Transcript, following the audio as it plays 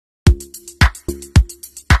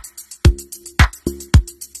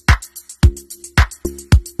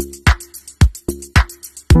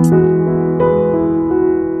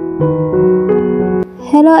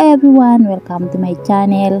Hello everyone, welcome to my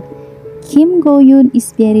channel. Kim Go-eun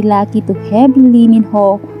is very lucky to have Lee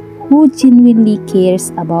Min-ho who genuinely cares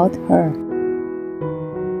about her.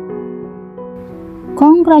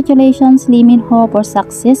 Congratulations Lee Min-ho for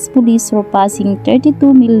successfully surpassing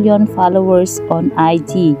 32 million followers on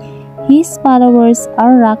IG. His followers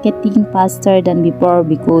are rocketing faster than before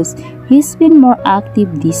because he's been more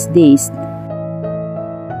active these days.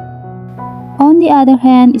 On the other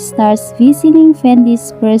hand, stars visiting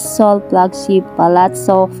Fendi's first Seoul flagship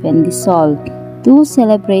Palazzo Fendi Seoul to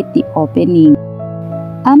celebrate the opening.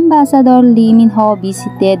 Ambassador Lee Min-ho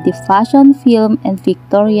visited the fashion film and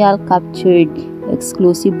pictorial captured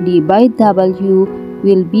exclusively by W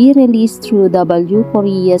will be released through W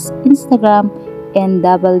Korea's Instagram and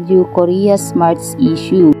W Korea's March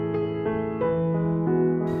issue.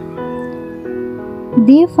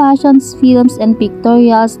 The fashion films and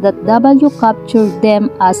pictorials that W captured them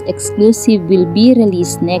as exclusive will be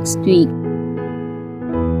released next week.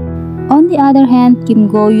 On the other hand, Kim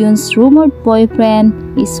Go-eun's rumored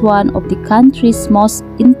boyfriend is one of the country's most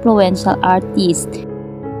influential artists.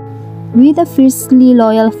 With a fiercely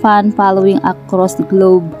loyal fan following across the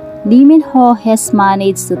globe, Lee Min-ho has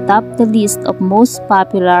managed to top the list of most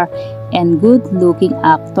popular and good-looking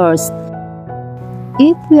actors.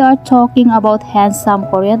 If we are talking about handsome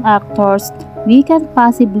Korean actors, we can't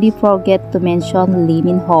possibly forget to mention Lee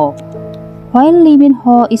Min-ho. While Lee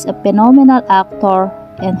Min-ho is a phenomenal actor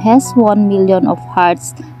and has won millions of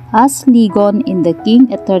hearts as Lee-gon in The King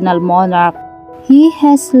Eternal Monarch, he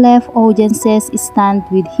has left audiences stunned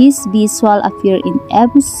with his visual appeal in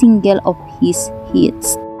every single of his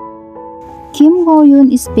hits. Kim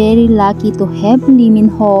Go-eun is very lucky to have Lee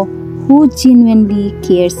Min-ho who genuinely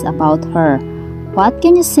cares about her. What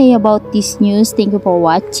can you say about this news? Thank you for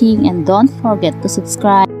watching and don't forget to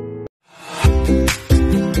subscribe.